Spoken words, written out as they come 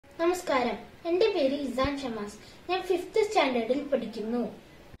നമസ്കാരം, എൻ്റെ പേര് ഇസാൻ ഷമാസ്. ഞാൻ 5th സ്റ്റാൻഡേർഡിൽ പഠിക്കുന്നു.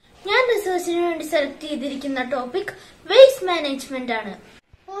 ഞാൻ റിസർച്ചിന് വേണ്ടി സെലക്ട് ചെയ്തിരിക്കുന്ന ടോപ്പിക് വേസ്റ്റ് മാനേജ്മെന്റ് ആണ്.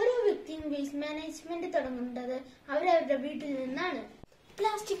 ഓരോ വ്യക്തിയും വേസ്റ്റ് മാനേജ്മെന്റ് തുടങ്ങുന്നത് അവരവരുടെ വീട്ടിൽ നിന്നാണ്.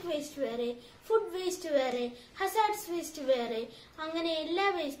 പ്ലാസ്റ്റിക് വേസ്റ്റ് വേറെ, ഫുഡ് വേസ്റ്റ് വേറെ, ഹസാർഡ്സ് വേസ്റ്റ് വേറെ, അങ്ങനെ എല്ലാ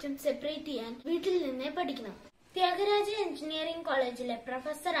വേസ്റ്റും സെപ്പറേറ്റ് ചെയ്യാൻ വീട്ടിൽ നിന്നേ പഠിക്കണം. ത്യാഗരാജ എഞ്ചിനീയറിംഗ് കോളേജിലെ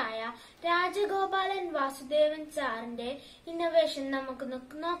പ്രൊഫസറായ രാജഗോപാലൻ വാസുദേവൻ സാറിന്റെ ഇന്നോവേഷൻ നമുക്ക്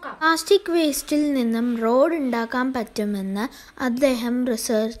നോക്കാം. പ്ലാസ്റ്റിക് വേസ്റ്റിൽ നിന്നും റോഡ് ഉണ്ടാക്കാൻ പറ്റുമെന്ന് അദ്ദേഹം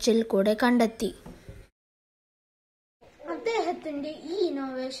റിസർച്ചിൽ കൂടെ കണ്ടെത്തി. അദ്ദേഹത്തിന്റെ ഈ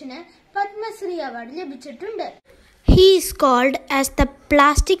ഇന്നോവേഷന് പത്മശ്രീ അവാർഡ് ലഭിച്ചിട്ടുണ്ട്. He is called as the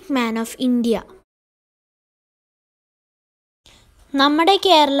Plastic Man of India. നമ്മുടെ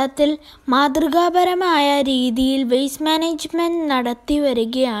കേരളത്തിൽ മാതൃകാപരമായ രീതിയിൽ വേസ്റ്റ് മാനേജ്മെന്റ് നടത്തി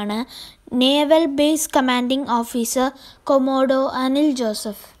വരികയാണ് naval base commanding officer Komodo Anil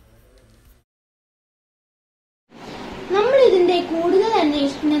Joseph. നമ്മൾ ഇതിന്റെ കൂടുതൽ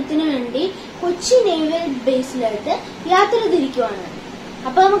അന്വേഷണത്തിന് വേണ്ടി കൊച്ചി നേവൽ ബേസിലോട്ട് യാത്ര തിരിക്കുവാണ്.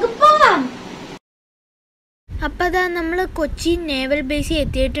 അപ്പൊ നമുക്ക് പോവാം. അപ്പൊ നമ്മൾ കൊച്ചി നേവൽ ബേസിൽ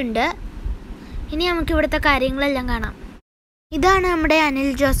എത്തിയിട്ടുണ്ട്. ഇനി നമുക്ക് ഇവിടുത്തെ കാര്യങ്ങളെല്ലാം കാണാം. ഇതാണ് നമ്മുടെ Anil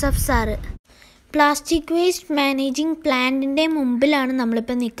Joseph sir. Plastic waste managing പ്ലാന്റിന്റെ മുമ്പിലാണ്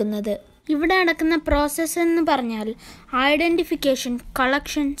നമ്മളിപ്പോൾ നിൽക്കുന്നത്. ഇവിടെ നടക്കുന്ന പ്രോസസ്സ് എന്ന് പറഞ്ഞാൽ identification,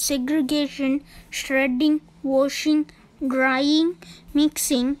 collection, segregation, shredding, washing, drying,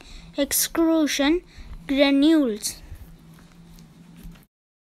 mixing, എക്സ്ക്രൂഷൻ, ഗ്രന്യൂൾസ്.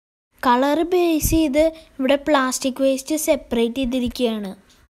 Colour base ചെയ്ത് ഇവിടെ പ്ലാസ്റ്റിക് വേസ്റ്റ് സെപ്പറേറ്റ് ചെയ്തിരിക്കുകയാണ്.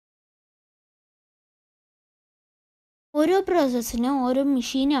 ഓരോ പ്രോസസ്സിനും ഓരോ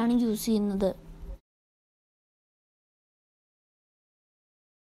മെഷീനാണ് യൂസ് ചെയ്യുന്നത്.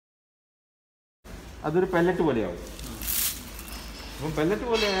 അതൊരു പെല്ലറ്റ് പോലെയാവും. അപ്പം പെല്ലറ്റ്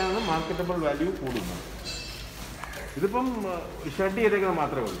പോലെയാണ് മാർക്കറ്റബിൾ വാല്യൂ കൂടുന്നത്. ഇതിപ്പം ഷെഡ് ചെയ്തേക്കുന്നത്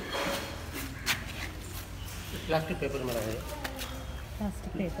മാത്രമേ ഉള്ളൂ. Plastic paper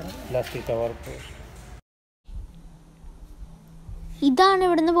plastic cover. ഇതാണ്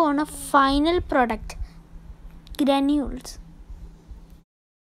ഇവിടുന്ന് പോകുന്ന ഫൈനൽ പ്രൊഡക്റ്റ്, ഗ്രാന്യൂൾസ്.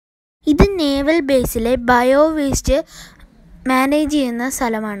 ഇത് നേവൽ ബേസിലെ ബയോ വേസ്റ്റ് മാനേജ് ചെയ്യുന്ന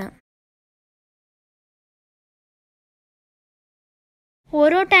സ്ഥലമാണ്.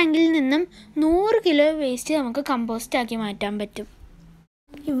 ഓരോ ടാങ്കിൽ നിന്നും 100 കിലോ വേസ്റ്റ് നമുക്ക് കമ്പോസ്റ്റ് ആക്കി മാറ്റാൻ പറ്റും.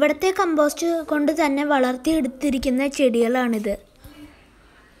 ഇവിടുത്തെ കമ്പോസ്റ്റ് കൊണ്ട് തന്നെ വളർത്തിയെടുത്തിരിക്കുന്ന ചെടികളാണിത്.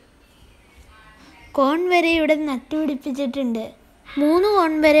 കോൺ വരെ ഇവിടെ നട്ടുപിടിപ്പിച്ചിട്ടുണ്ട്. 3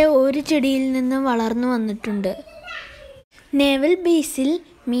 കോൺ വരെ ഒരു ചെടിയിൽ നിന്ന് വളർന്നു വന്നിട്ടുണ്ട്. നേവൽ ബേസിൽ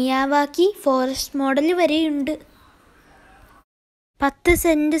മിയാവാക്കി ഫോറസ്റ്റ് മോഡൽ വരെയുണ്ട്. 10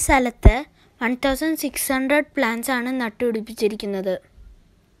 സെന്റ് സ്ഥലത്ത് 1600 പ്ലാന്റ്സ് ആണ് നട്ടുപിടിപ്പിച്ചിരിക്കുന്നത്.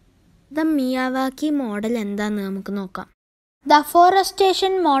 ദ മിയാവാക്കി മോഡൽ എന്താണെന്ന് നമുക്ക് നോക്കാം. The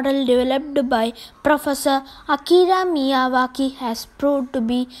forestation model developed by Professor Akhira Miyawaki has proved to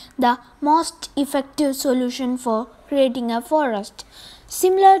be the most effective solution for creating a forest,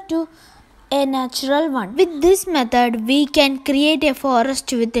 similar to a natural one. With this method, we can create a forest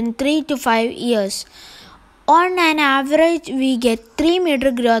within 3 to 5 years. On an average, we get 3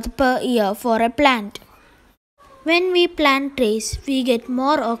 meter growth per year for a plant. When we plant trees, we get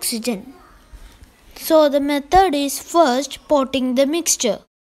more oxygen. So the method is first potting the mixture.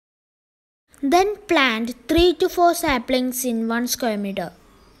 Then plant 3 to 4 saplings in 1 square meter.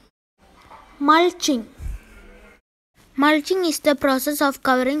 Mulching. Mulching is the process of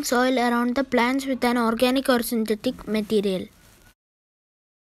covering soil around the plants with an organic or synthetic material.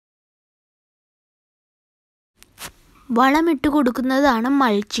 വളമിട്ട് കൊടുക്കുന്നതാണ്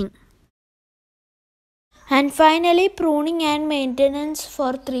mulching. And finally pruning and maintenance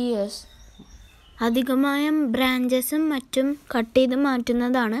for 3 years. അധികമായ ബ്രാഞ്ചസും മറ്റും cut ചെയ്ത്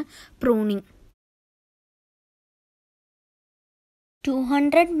മാറ്റുന്നതാണ് pruning.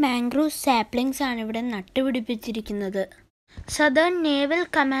 200 mangrove saplings ആണ് ഇവിടെ നട്ടുപിടിപ്പിച്ചിരിക്കുന്നത്. Southern naval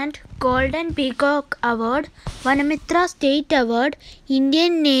command golden peacock award, Vanamitra state award,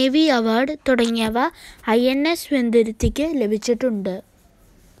 Indian navy award തുടങ്ങിയവ INS വെന്തുരുത്തിക്ക് ലഭിച്ചിട്ടുണ്ട്.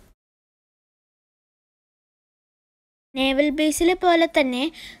 Naval ബേസിലെ പോലെ തന്നെ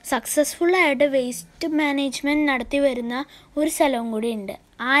സക്സസ്ഫുള്ളായിട്ട് വേസ്റ്റ് മാനേജ്മെന്റ് നടത്തി വരുന്ന ഒരു സ്ഥലവും കൂടി ഉണ്ട്,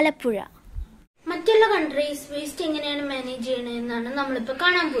 ആലപ്പുഴ. മറ്റുള്ള കൺട്രീസ് വേസ്റ്റ് എങ്ങനെയാണ് മാനേജ് ചെയ്യണമെന്നാണ് നമ്മളിപ്പോൾ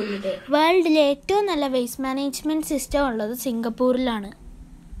കാണാൻ പോകുന്നത്. വേൾഡിലെ ഏറ്റവും നല്ല വേസ്റ്റ് മാനേജ്മെന്റ് സിസ്റ്റം ഉള്ളത് സിംഗപ്പൂരിലാണ്.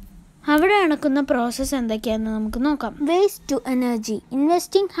 അവിടെ നടക്കുന്ന പ്രോസസ്സ് എന്തൊക്കെയാണെന്ന് നമുക്ക് നോക്കാം. Waste to energy.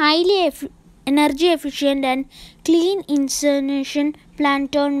 Investing highly energy efficient and clean incineration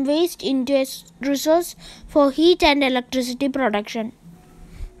plant turn waste into a resource for heat and electricity production.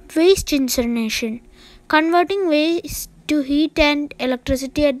 waste incineration. Converting waste to heat and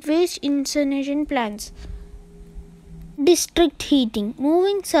electricity at waste incineration plants. District heating.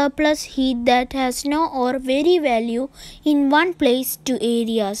 Moving surplus heat that has no or very value in one place to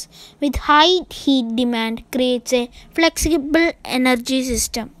areas with high heat demand creates a flexible energy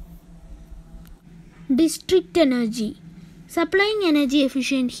system. District energy. Supplying energy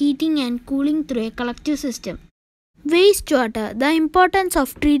efficient heating and cooling through a collective system. Wastewater. The importance of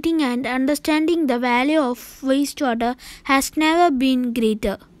treating and understanding the value of wastewater has never been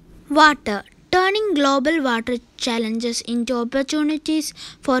greater. Water. Turning global water challenges into opportunities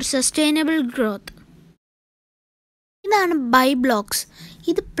for sustainable growth. ഇതാണ് by blocks.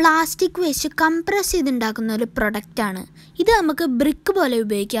 ഇത് plastic waste compress ചെയ്തുണ്ടാക്കുന്ന ഒരു പ്രൊഡക്റ്റാണ്. ഇത് നമുക്ക് brick പോലെ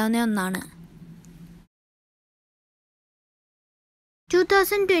ഉപയോഗിക്കാവുന്ന ഒന്നാണ്.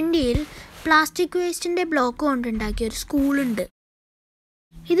 2020 plastic വേസ്റ്റിൻ്റെ block കൊണ്ടുണ്ടാക്കിയ ഒരു സ്കൂളുണ്ട്.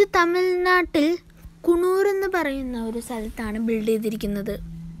 ഇത് തമിഴ്നാട്ടിൽ കുണൂർ എന്ന് പറയുന്ന ഒരു സ്ഥലത്താണ് ബിൽഡ് ചെയ്തിരിക്കുന്നത്.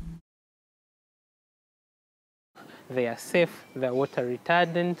 They are safe, they are water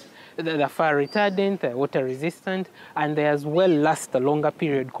retardant, they are fire retardant, they are water resistant, and they as well last a longer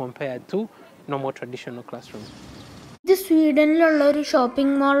period compared to normal traditional classrooms. ഇത് സ്വീഡനിലുള്ള ഒരു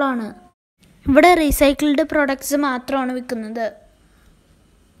ഷോപ്പിംഗ് മാളാണ്. ഇവിടെ റീസൈക്കിൾഡ് പ്രോഡക്ട്സ് മാത്രമാണ് വിൽക്കുന്നത്.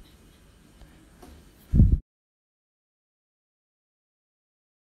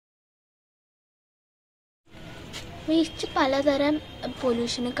 Waste പലതരം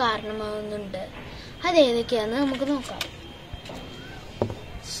പൊല്യൂഷന് കാരണമാകുന്നുണ്ട്. അതേതൊക്കെയാണെന്ന് നമുക്ക് നോക്കാം.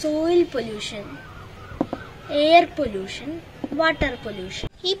 Soil pollution, air pollution, water pollution.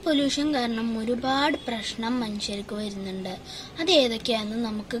 ഈ പൊല്യൂഷൻ കാരണം ഒരുപാട് പ്രശ്നം മനുഷ്യർക്ക് വരുന്നുണ്ട്. അതേതൊക്കെയാണെന്ന്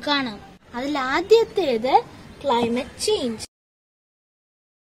നമുക്ക് കാണാം. അതിൽ ആദ്യത്തേത് ക്ലൈമറ്റ് ചേഞ്ച്.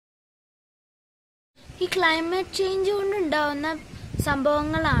 ഈ ക്ലൈമറ്റ് ചേഞ്ച് കൊണ്ടുണ്ടാവുന്ന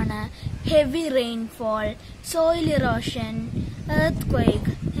സംഭവങ്ങളാണ് heavy rainfall, soil erosion, earth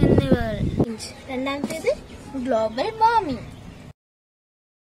quake എന്നിവ. രണ്ടാമത്തേത് ഗ്ലോബൽ വാർമിംഗ്.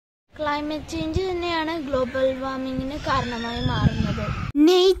 ക്ലൈമറ്റ് ചേഞ്ച് തന്നെയാണ് ഗ്ലോബൽ വാർമിങ്ങിന് കാരണമായി മാറുന്നത്.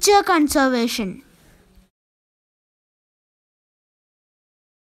 Nature conservation.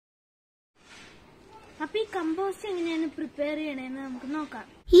 അപ്പൊ ഈ കമ്പോസ്റ്റ് എങ്ങനെയാണ് പ്രിപ്പയർ ചെയ്യണേന്ന് നമുക്ക് നോക്കാം.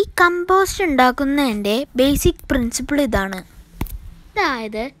 ഈ കമ്പോസ്റ്റ് ഉണ്ടാക്കുന്നതിന്റെ ബേസിക് പ്രിൻസിപ്പിൾ ഇതാണ്.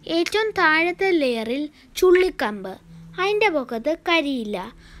 അതായത് ഏറ്റവും താഴത്തെ ലെയറിൽ ചുള്ളിക്കമ്പ്, അതിൻ്റെ പൊക്കത്ത് കരിയില,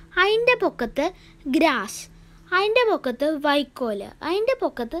 അതിൻ്റെ പൊക്കത്ത് ഗ്രാസ്, അതിൻ്റെ പൊക്കത്ത് വൈക്കോല്, അതിൻ്റെ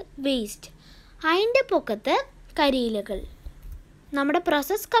പൊക്കത്ത് വേസ്റ്റ്, അതിൻ്റെ പൊക്കത്ത് കരിയിലകൾ. നമ്മുടെ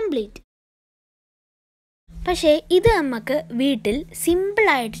പ്രോസസ്സ് കംപ്ലീറ്റ്. പക്ഷേ ഇത് നമുക്ക് വീട്ടിൽ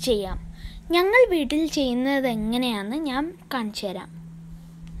സിമ്പിളായിട്ട് ചെയ്യാം. ഞങ്ങൾ വീട്ടിൽ ചെയ്യുന്നത് എങ്ങനെയാണെന്ന് ഞാൻ കാണിച്ചു തരാം.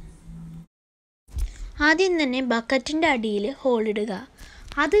 ആദ്യം തന്നെ ബക്കറ്റിൻ്റെ അടിയിൽ ഹോളിടുക.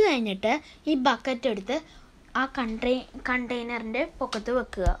 അത് കഴിഞ്ഞിട്ട് ഈ ബക്കറ്റ് എടുത്ത് ആ കണ്ടെയ്നറിൻ്റെ പൊക്കത്ത്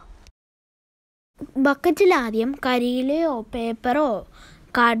വെക്കുക. ബക്കറ്റിൽ ആദ്യം കരിയിലയോ പേപ്പറോ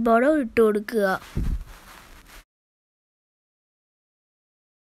കാർഡ്ബോർഡോ ഇട്ട് കൊടുക്കുക.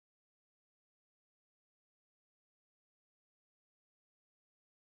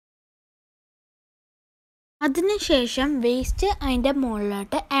 അതിനുശേഷം വേസ്റ്റ് അതിൻ്റെ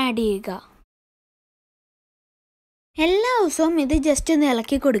മുകളിലോട്ട് ആഡ് ചെയ്യുക. എല്ലാ ദിവസവും ഇത് ജസ്റ്റ് ഒന്ന്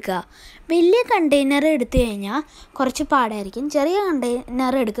ഇളക്കി കൊടുക്കുക. വലിയ കണ്ടെയ്നർ എടുത്തു കഴിഞ്ഞാൽ കുറച്ച് പാടായിരിക്കും, ചെറിയ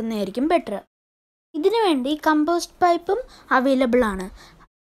കണ്ടെയ്നർ എടുക്കുന്നതായിരിക്കും ബെറ്റർ. ഇതിനു വേണ്ടി കമ്പോസ്റ്റ് പൈപ്പും അവൈലബിൾ ആണ്.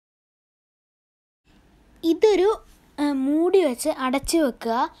 ഇതൊരു മൂടി വെച്ച് അടച്ചു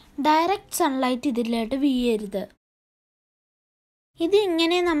വെക്കുക. ഡയറക്റ്റ് സൺലൈറ്റ് ഇതിലോട്ട് വീഴരുത്. ഇത്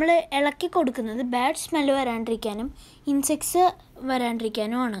ഇങ്ങനെ നമ്മൾ ഇളക്കി കൊടുക്കുന്നത് ബാഡ് സ്മെല്ല് വരാണ്ടിരിക്കാനും ഇൻസെക്ട്സ്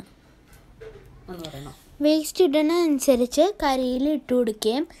വരാണ്ടിരിക്കാനുമാണ്. വേസ്റ്റ് ഇടുന്നതനുസരിച്ച് കരിയിൽ ഇട്ട്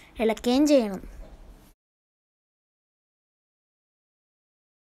കൊടുക്കുകയും ഇളക്കുകയും ചെയ്യണം.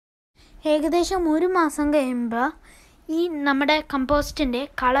 ഏകദേശം 1 മാസം കഴിയുമ്പോൾ ഈ നമ്മുടെ കമ്പോസ്റ്റിൻ്റെ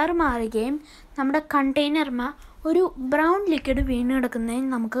കളർ മാറുകയും നമ്മുടെ കണ്ടെയ്നർമ ഒരു ബ്രൗൺ ലിക്വിഡ് വീണ് കിടക്കുന്നതിന്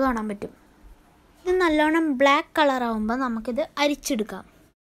നമുക്ക് കാണാൻ പറ്റും. ഇത് നല്ലോണം ബ്ലാക്ക് കളറാകുമ്പോൾ നമുക്കിത് അരിച്ചെടുക്കാം.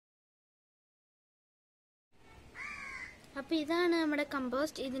 അപ്പോൾ ഇതാണ് നമ്മുടെ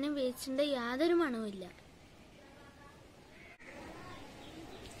കമ്പോസ്റ്റ്. ഇതിന് വേസ്റ്റിൻ്റെ യാതൊരു മണവുമില്ല.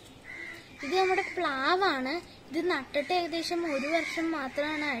 ഇത് നമ്മുടെ പ്ലാവാണ്. ഇത് നട്ടിട്ട് ഏകദേശം 1 വർഷം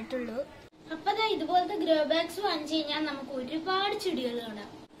മാത്രമാണ് ആയിട്ടുള്ളൂ. അപ്പോൾ ഇതുപോലത്തെ ഗ്രോ ബാഗ്സ് വാങ്ങിച്ചു കഴിഞ്ഞാൽ നമുക്ക് ഒരുപാട് ചെടികൾ കാണാം.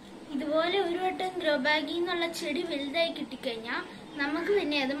 ഇതുപോലെ ഒരു വട്ടം ഗ്രോ ബാഗിൽ നിന്നുള്ള ചെടി വലുതായി കിട്ടിക്കഴിഞ്ഞാൽ നമുക്ക്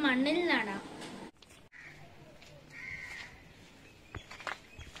പിന്നെ അത് മണ്ണിൽ നടാം.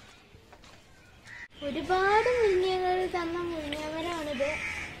 ഒരുപാട് മുരിങ്ങകൾ തന്ന മുരിങ്ങമരമാണിത്.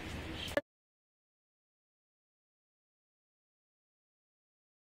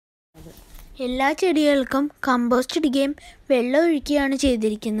 എല്ലാ ചെടികൾക്കും കമ്പോസ്റ്റ് ഇടുകയും വെള്ളം ഒഴിക്കുകയാണ്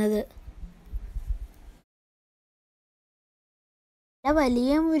ചെയ്തിരിക്കുന്നത്.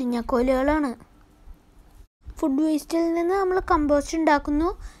 വലിയ മുരിങ്ങക്കോലുകളാണ്. ഫുഡ് വേസ്റ്റിൽ നിന്ന് നമ്മൾ കമ്പോസ്റ്റ് ഉണ്ടാക്കുന്നു.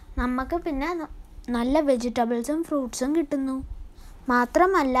 നമുക്ക് പിന്നെ നല്ല വെജിറ്റബിൾസും ഫ്രൂട്ട്സും കിട്ടുന്നു.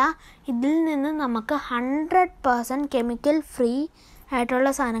 മാത്രമല്ല ഇതിൽ നിന്ന് നമുക്ക് 100% കെമിക്കൽ ഫ്രീ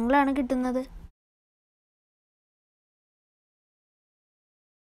ആയിട്ടുള്ള സാധനങ്ങളാണ് കിട്ടുന്നത്.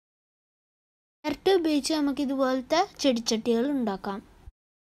 ഡയറക്റ്റ് ഉപയോഗിച്ച് നമുക്ക് ഇതുപോലത്തെ ചെടിച്ചട്ടികൾ ഉണ്ടാക്കാം.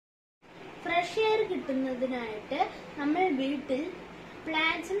 ഫ്രഷ് എയർ കിട്ടുന്നതിനായിട്ട് നമ്മൾ വീട്ടിൽ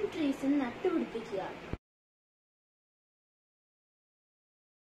പ്ലാന്റ്സും ട്രീസും നട്ടുപിടിപ്പിക്കുക.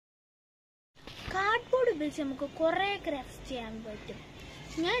 കാർഡ്ബോർഡ് ഉപയോഗിച്ച് നമുക്ക് കുറേ ക്രാഫ്റ്റ്സ് ചെയ്യാൻ പറ്റും.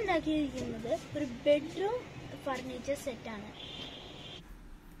 ഞാൻ ഉണ്ടാക്കിയിരിക്കുന്നത് ഒരു ബെഡ്റൂം ഫർണിച്ചർ സെറ്റാണ്.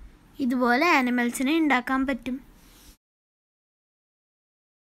 ഇതുപോലെ ആനിമൽസിനെ ഉണ്ടാക്കാൻ പറ്റും.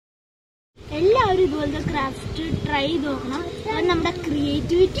 എല്ലാവരും ഇതുപോലത്തെ ക്രാഫ്റ്റ് ട്രൈ ചെയ്ത് നോക്കണം. അത് നമ്മുടെ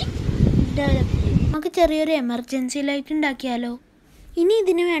ക്രിയേറ്റിവിറ്റി ഡെവലപ്പ് ചെയ്യും. നമുക്ക് ചെറിയൊരു എമർജൻസി ലൈറ്റ് ഉണ്ടാക്കിയാലോ? ഇനി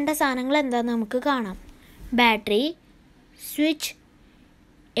ഇതിന് വേണ്ട സാധനങ്ങൾ എന്താണെന്ന് നമുക്ക് കാണാം. ബാറ്ററി, സ്വിച്ച്,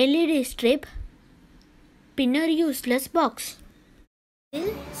 LED സ്ട്രിപ്പ്, പിന്നെ ഒരു യൂസ്ലെസ് ബോക്സ്.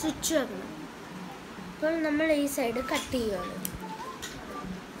 ഇതിൽ സ്വിച്ച് വെക്കണം. അപ്പോൾ നമ്മൾ ഈ സൈഡ് കട്ട് ചെയ്യുകയാണ്.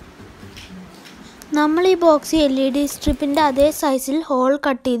 നമ്മൾ ഈ ബോക്സ് LED സ്ട്രിപ്പിൻ്റെ അതേ സൈസിൽ ഹോൾ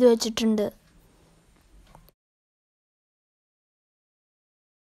കട്ട് ചെയ്ത് വെച്ചിട്ടുണ്ട്.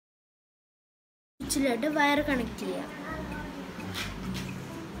 സ്വിച്ചിലോട്ട് വയർ കണക്ട് ചെയ്യാം.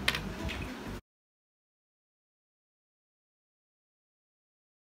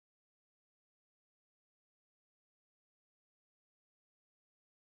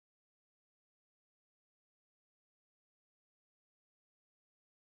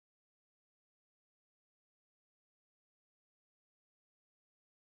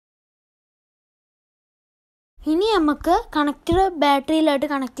 ഇനി നമുക്ക് കണക്റ്റർ ബാറ്ററിയിലായിട്ട്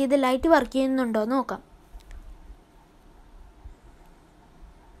കണക്ട് ചെയ്ത് ലൈറ്റ് വർക്ക് ചെയ്യുന്നുണ്ടോ എന്ന് നോക്കാം.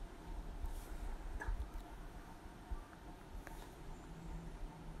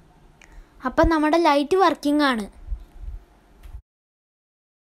 അപ്പം നമ്മുടെ ലൈറ്റ് വർക്കിംഗ് ആണ്.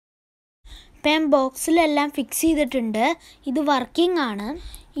 ഇപ്പം ഞാൻ ബോക്സിലെല്ലാം ഫിക്സ് ചെയ്തിട്ടുണ്ട്. ഇത് വർക്കിംഗ് ആണ്.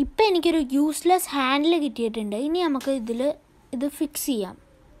 ഇപ്പം എനിക്കൊരു യൂസ്ലെസ് ഹാൻഡിൽ കിട്ടിയിട്ടുണ്ട്. ഇനി നമുക്ക് ഇത് ഫിക്സ് ചെയ്യാം.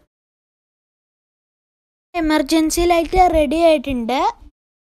 എമർജൻസി ലൈറ്റ് റെഡി ആയിട്ടുണ്ട്.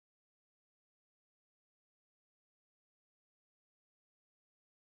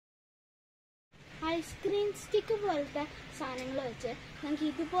 ഐസ്ക്രീം സ്റ്റിക്ക് പോലത്തെ സാധനങ്ങൾ വെച്ച് നമുക്ക്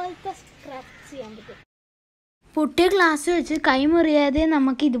ഇതുപോലത്തെ ക്രാഫ്റ്റ് ചെയ്യാൻ പറ്റും. പൊട്ടിയ ഗ്ലാസ് വെച്ച് കൈ മുറിയാതെ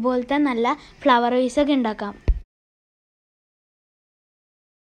നമുക്ക് ഇതുപോലത്തെ നല്ല ഫ്ലവർ വേസൊക്കെ ഉണ്ടാക്കാം.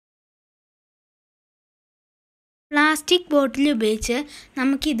 പ്ലാസ്റ്റിക് ബോട്ടിൽ ഉപയോഗിച്ച്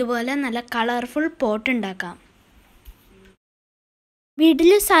നമുക്ക് ഇതുപോലെ നല്ല കളർഫുൾ പോട്ട് ഉണ്ടാക്കാം.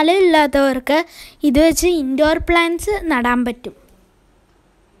 വീട്ടിൽ സ്ഥലമില്ലാത്തവർക്ക് ഇത് വെച്ച് ഇൻഡോർ പ്ലാന്റ്സ് നടാൻ പറ്റും.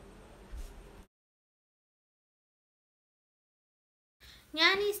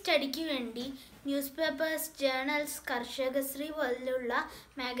 ഞാൻ ഈ സ്റ്റഡിക്ക് വേണ്ടി ന്യൂസ് പേപ്പേഴ്സ്, ജേർണൽസ്, കർഷകശ്രീ പോലുള്ള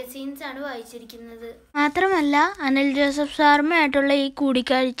മാഗസീൻസ് ആണ് വായിച്ചിരിക്കുന്നത്. മാത്രമല്ല അനിൽ ജോസഫ് സാറുമായിട്ടുള്ള ഈ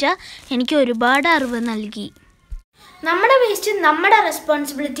കൂടിക്കാഴ്ച എനിക്ക് ഒരുപാട് അറിവ് നൽകി. നമ്മുടെ വേസ്റ്റ് നമ്മുടെ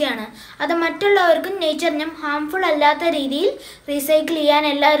റെസ്പോൺസിബിലിറ്റിയാണ്. അത് മറ്റുള്ളവർക്കും നേച്ചറിനും ഹാംഫുൾ അല്ലാത്ത രീതിയിൽ റീസൈക്കിൾ ചെയ്യാൻ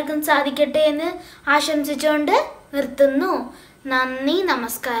എല്ലാവർക്കും സാധിക്കട്ടെ എന്ന് ആശംസിച്ചുകൊണ്ട് നിർത്തുന്നു. നന്ദി,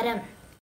 നമസ്കാരം.